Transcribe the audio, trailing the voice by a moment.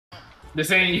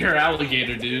This ain't your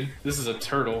alligator, dude. This is a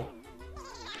turtle.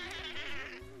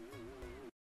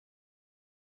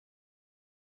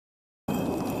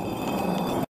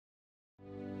 I'm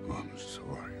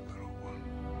sorry, little one.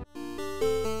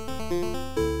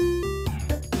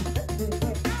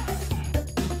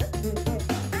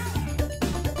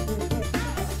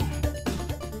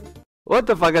 What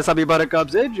the fuck is up, you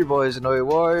buttercups? It's your boy Snowy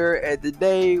Warrior, and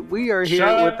today we are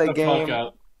here with a game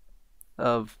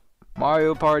of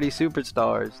Mario Party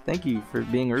Superstars. Thank you for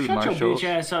being rude, Marshall. Shut your bitch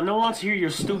ass up. No one wants to hear your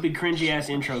stupid, cringy ass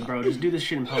intro, bro. Just do this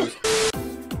shit in post.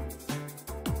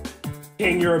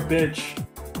 King, you're a bitch.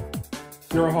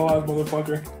 You're a whole ass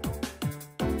motherfucker.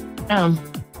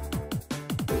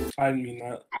 I didn't mean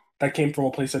that. That came from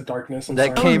a place of darkness.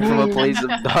 That came from a place of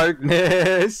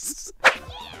darkness.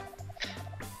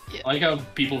 I like how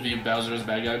people view Bowser as a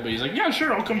bad guy, but he's like, yeah,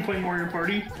 sure, I'll come play Mario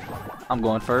Party. I'm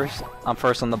going first. I'm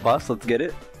first on the bus. Let's get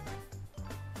it.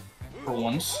 For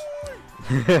once.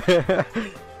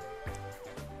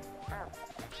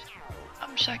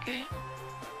 I'm second.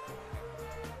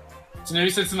 So now he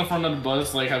sits in the front of the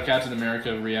bus, like how Captain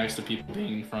America reacts to people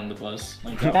being in front of the bus.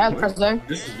 Like, That's president.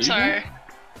 this is legal? Sorry.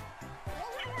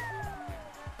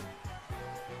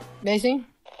 Macy?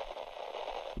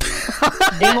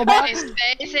 Dinglebot?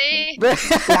 Basie.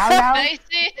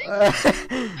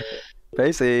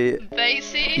 Basie.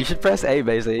 Basie. You should press A,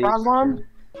 Basie. Roslyn?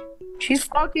 She's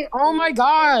fucking. Oh my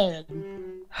god!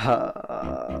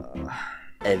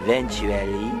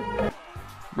 Eventually.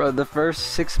 Bro, the first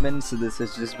 6 minutes of this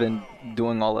has just been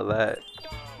doing all of that.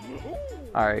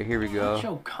 Alright, here we go. Get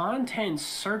your content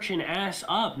searching ass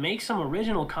up. Make some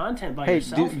original content by Hey,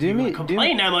 yourself. do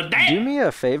me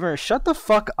a favor. Shut the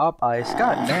fuck up, Ice.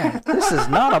 God damn. This is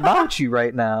not about you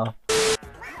right now.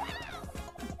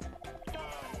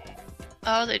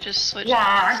 Oh, they just switched.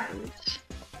 Yeah.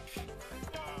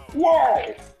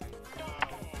 Whoa!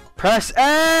 Press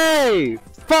A!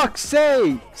 Fuck's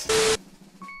sakes!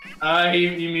 He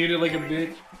muted like a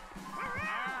bitch.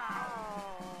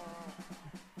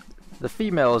 The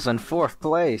female is in 4th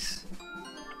place.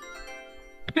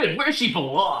 Where she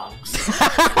belongs.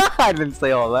 I didn't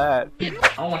say all that. I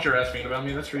don't want your ass being about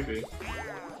me, that's creepy.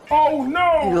 Oh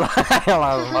no! You lie a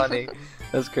lot of money.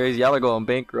 That's crazy. Y'all are going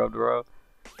bankrupt, bro.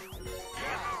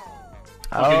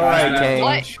 Alright, Kane.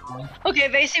 What? Okay,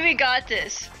 basically we got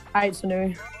this. Alright,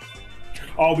 Sanu.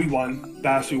 Oh, we won.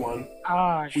 Bash, we won.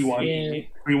 Ah, We won. shit.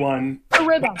 We won. The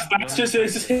rhythm. It's just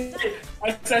hit.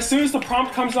 As soon as the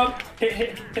prompt comes up,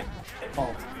 hit.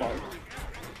 Oh, fuck.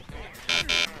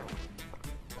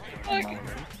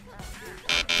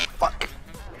 Fuck.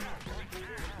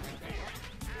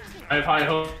 I have high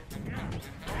hope.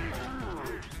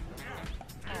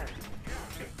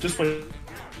 Just wait.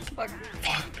 Fuck.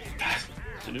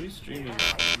 So do we stream it?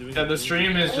 Yeah, the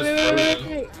stream is just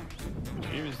frozen.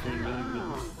 Stream is doing really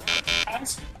good.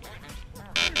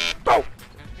 Go!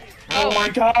 Oh my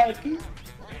god!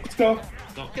 Let's go.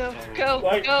 Go, go,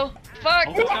 Like- go. Fuck.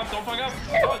 Don't fuck up, don't fuck up!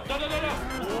 Oh, no.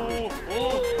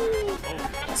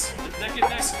 Neck.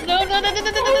 No.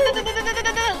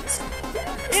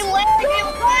 He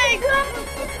lagged.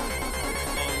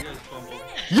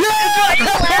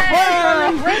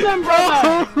 Yeah! Rhythm, bro!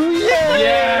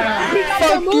 Yeah!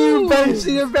 Fuck you,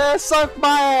 Banksy, your ass suck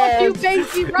my ass! You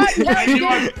Banksy, right? I knew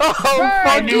Oh, I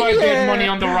fuck knew I yeah. did money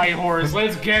on the right horse.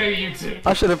 Let's get it, you two.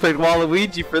 I should have picked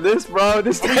Waluigi for this, bro.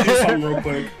 This Let me do something real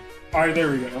quick. Alright,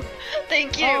 there we go.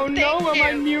 Thank you. Oh no, Thank am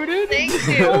I you. muted? Thank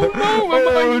you. Oh no, am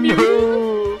I muted?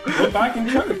 no! Go back and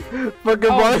check. Fucking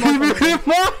Oh, Waluigi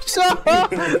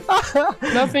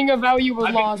Marshall! Nothing of value was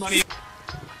I lost. think money.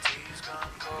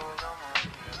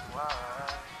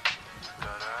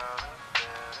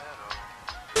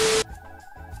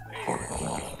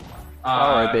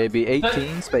 Alright, baby.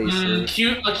 18 spaces. A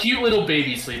cute little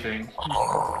baby sleeping.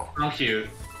 How cute.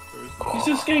 He's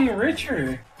just getting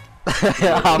richer. I'm Get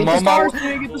the on stars, my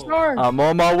man, get the stars. I'm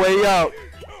on my way out.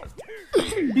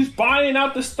 He's buying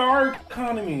out the star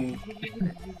economy.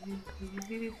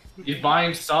 He's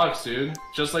buying stocks, dude.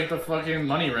 Just like the fucking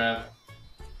money rap.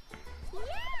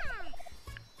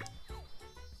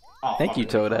 Oh, Thank you,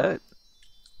 Toadette.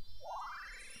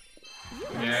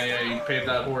 Yeah, you paid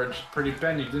that horse pretty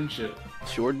penny, didn't you?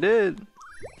 Sure did.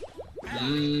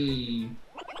 Mmm.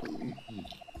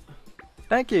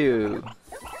 Thank you.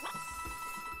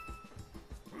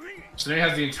 So now he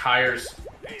has the entire.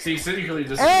 See, City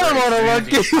this is I very wanna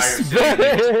experienced, look the at his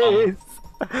entire city.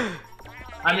 face.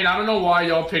 I mean, I don't know why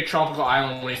y'all picked Tropical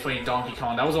Island when he's playing Donkey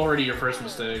Kong. That was already your first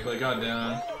mistake. Like,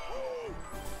 goddamn.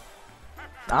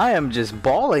 I am just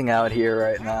balling out here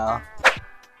right now.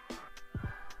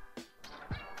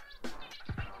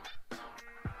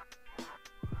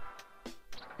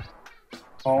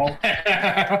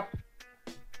 Oh.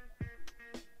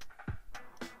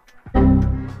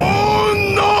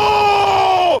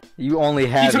 You only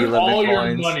have took 11 all your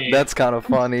coins. money. That's kind of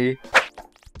funny.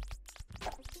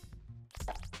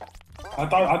 I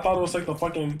thought it was like the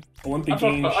fucking Olympic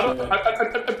Games shit.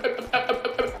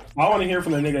 I want to hear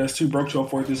from the nigga that's too broke to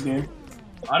afford this game.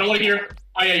 I don't want to hear.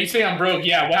 Oh yeah, you say I'm broke.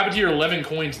 Yeah, what happened to your 11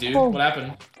 coins, dude? What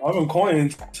happened? 11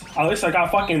 coins. At least I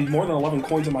got fucking more than 11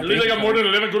 coins in my. At least I got more than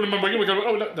 11 coins in my bank account.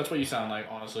 Oh, no, that's what you sound like,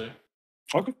 honestly.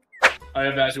 Okay. I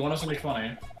have asked. You want to know something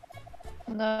funny?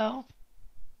 No.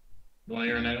 You want to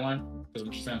hear an line? Because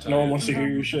I'm just gonna tell No you. one wants to hear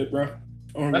your shit, bro.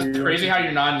 That's crazy how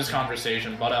you're not in this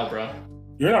conversation. Butt out, bro.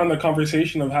 You're not in the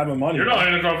conversation of having money. You're not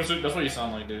in the conversation. That's what you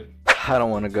sound like, dude. I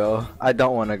don't want to go. I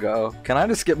don't want to go. Can I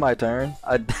just skip my turn?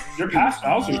 You're past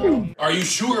Bowser, bro. Are you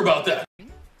sure about that?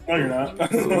 No, you're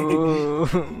not.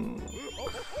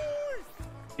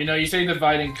 You know, you say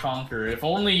divide and conquer. If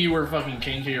only you were fucking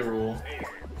King K. Rool.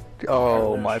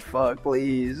 Oh my fuck,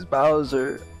 please.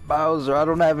 Bowser. Bowser, I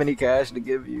don't have any cash to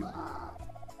give you.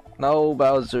 No,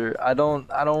 Bowser. I don't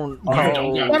don't got I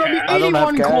don't have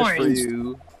 81 cash for coins.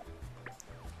 you.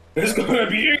 It's gonna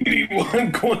be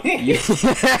 81 coins. You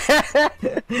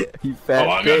fat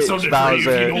I got bitch, something for you if you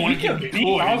Bowser. don't want to You can give me beat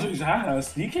coins. Bowser's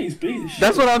ass. DK's big as shit.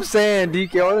 That's what I'm saying,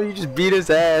 DK. Why don't you just beat his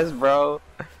ass, bro?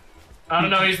 I don't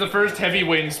know. He's the first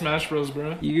heavyweight in Smash Bros,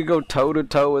 bro. You could go toe to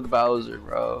toe with Bowser,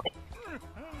 bro.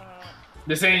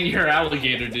 This ain't your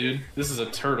alligator, dude. This is a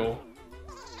turtle.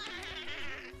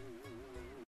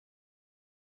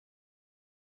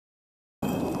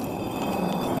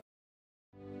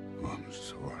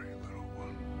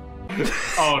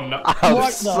 Oh no. I'm What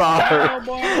the sorry. hell,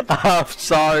 boy? I'm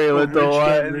sorry, little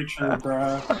Rich get one. richer,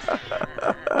 bro.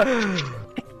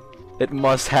 It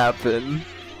must happen.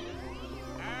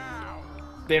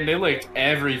 Damn, they licked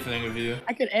everything of you.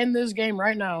 I could end this game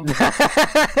right now.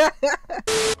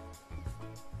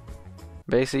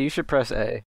 Basically, you should press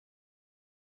A.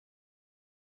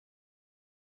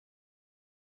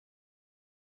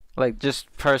 Like, just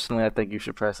personally, I think you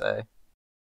should press A.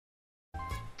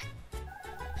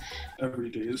 Every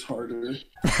day is harder.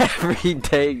 Every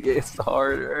day gets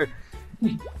harder.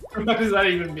 What does that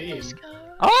even mean?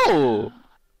 Oh!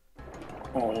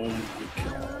 Oh my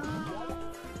god.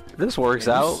 This works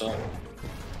out.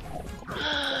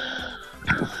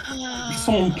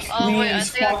 Someone Oh, wait, I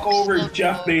please think I fuck over spoke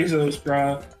Jeff about- Bezos,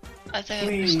 bro. I think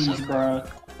Please, bro.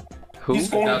 Who? He's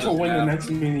going to win the Yeah.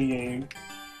 next mini game.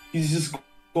 He's just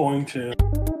going to.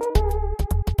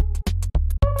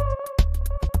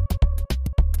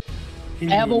 I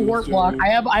have a warp block. I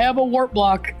have a warp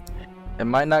block. It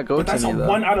might not go But to that's me, a though.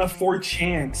 1 out of 4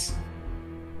 chance.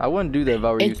 I wouldn't do that if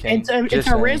I were you, King. It's a Just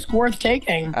saying. risk worth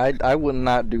taking. I would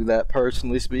not do that,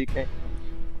 personally speaking.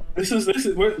 We're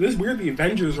the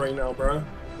Avengers right now, bro.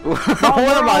 What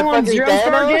am I, fucking Zero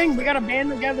Star Thanos? Gang, we gotta band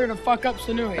together to fuck up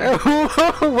Sanui.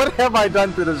 What have I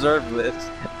done to deserve this?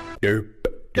 Derp.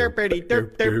 Derpity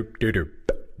derp derp derp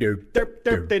derp derp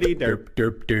derp derp derp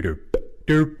derp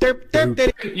derp derp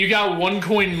derp. You got 1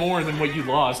 coin more than what you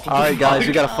lost. What the Alright, guys, we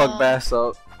fuck? gotta fuck Bass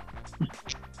up.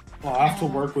 I have to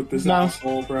work with this No.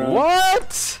 asshole, bro.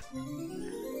 What?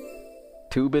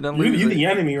 2-bit You unlimited. the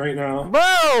enemy right now. Bro!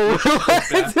 What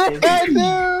did I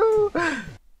do?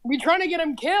 We trying to get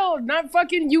him killed, not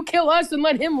fucking you kill us and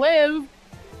let him live.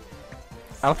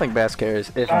 I don't think Bass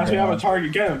cares. If Guys, we have a I'm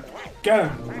target. Get him.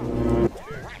 Get him.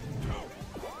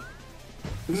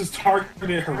 This is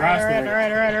targeted harassment.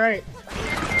 Alright.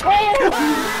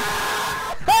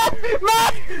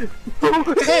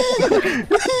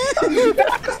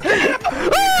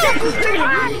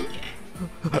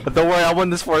 Don't worry, I won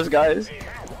this for us, guys.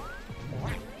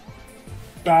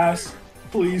 Bass,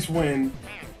 please win.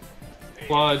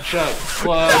 Blood check.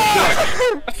 Blood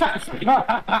check.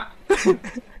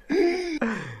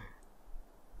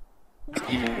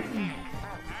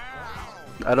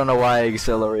 I don't know why I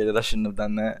accelerated. I shouldn't have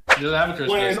done that. He doesn't have a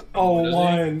Christmas. Land a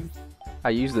 1. I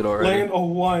used it already. Land a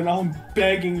 1. I'm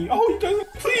begging you. Oh, he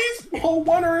doesn't. Please. Oh,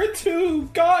 1 or a 2.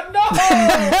 God, no.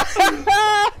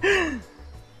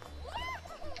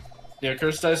 Yeah,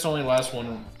 curse dice only lasts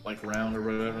 1 like round or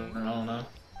whatever. I don't know.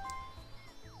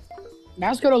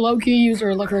 Let's go to low key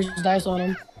user Licorice dice on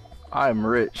him. I'm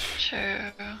rich.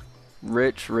 Sure.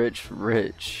 Rich, rich,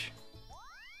 rich.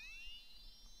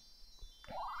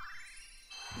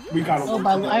 We gotta work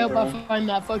I hope I together. find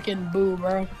that fucking boo,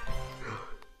 bro.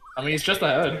 I mean, it's just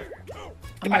ahead.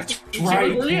 That's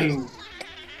right, King.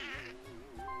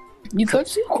 You could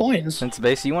steal coins. Since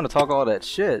basically you want to talk all that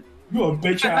shit. You a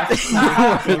bitch ass. You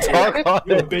want to talk all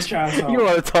You a that bitch ass. You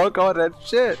want to talk all that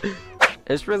shit.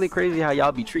 It's really crazy how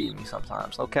y'all be treating me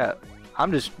sometimes. No cap.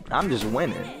 I'm just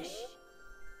winning.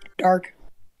 Dark.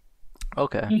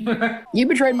 Okay. You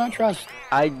betrayed my trust.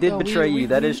 I did betray you,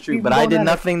 that is true, but I did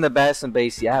nothing the best and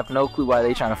basey. I have no clue why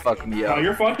they trying to fuck me up. No,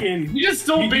 you're fucking. You just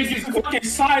still basically fucking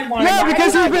sideline. Yeah,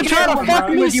 because he's been trying to fuck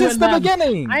me since the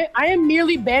beginning. I am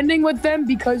merely banding with them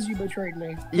because you betrayed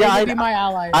me. Yeah, be my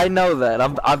ally. I know that.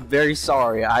 I'm very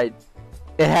sorry.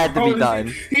 It had to be done.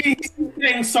 He's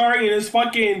saying sorry in his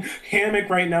fucking hammock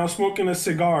right now, smoking a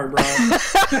cigar, bro.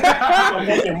 I'm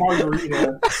making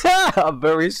margarita. I'm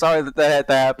very sorry that had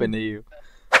to happen to you.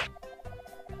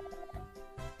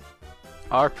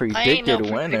 Our predicted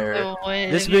winner.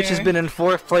 This bitch has been in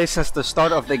 4th place since the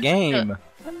start of the game.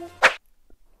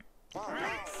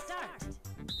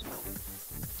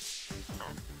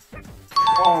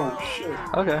 Oh shit.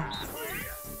 Okay.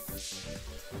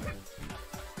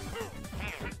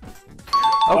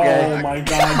 Okay. Oh my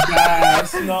god,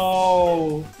 yes,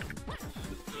 no.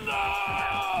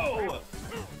 No!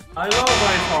 I love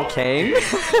my fault. King?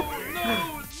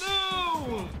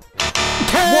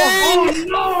 Oh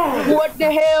no! What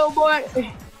the hell, boy?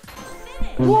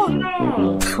 What?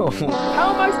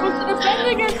 How am I supposed to defend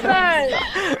against that?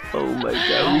 Oh my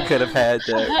god, you could have had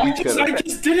that. I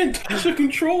just didn't touch the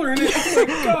controller in it. Oh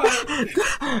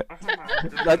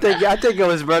my god. I think it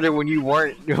was better when you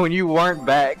weren't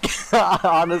back.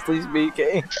 Honestly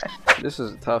speaking. This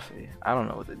is a toughie. I don't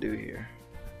know what to do here.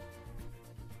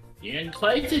 You're in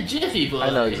quite a jiffy, boy. I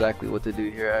know exactly what to do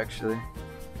here actually.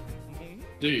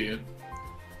 Do you?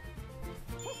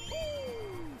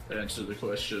 Answer the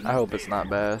question. I hope it's not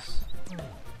Bass.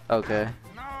 Okay.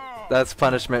 That's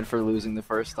punishment for losing the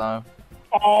first time.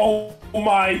 Oh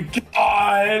my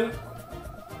god.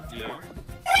 Yeah.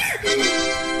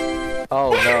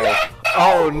 Oh no.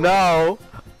 Oh no.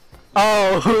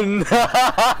 Oh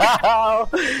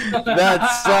no.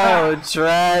 That's so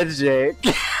tragic.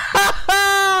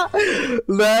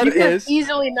 That you is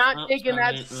easily not taken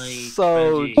that.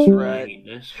 so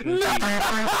tragic.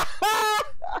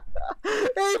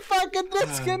 He fucking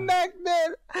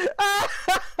disconnected.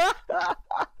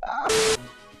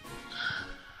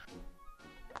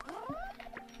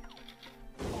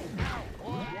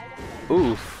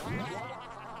 Oof.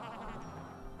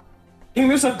 King,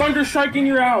 there's a thunder strike in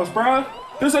your house, bruh.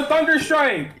 There's a thunder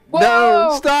strike.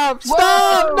 No, stop,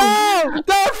 stop, no,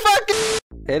 don't fucking.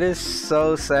 It is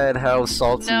so sad how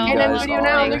salty you guys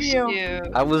are.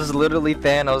 I was literally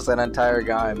Thanos an entire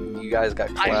time. You guys got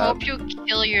clapped. I hope you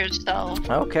kill yourself.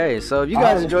 Okay, so if you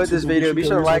guys enjoyed this video, be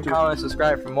sure to like, comment,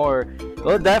 subscribe for more.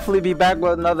 We'll definitely be back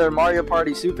with another Mario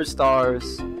Party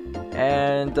Superstars.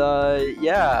 And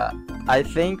yeah, I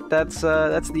think that's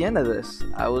the end of this.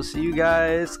 I will see you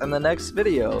guys in the next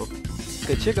video.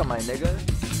 Good chick on my nigga.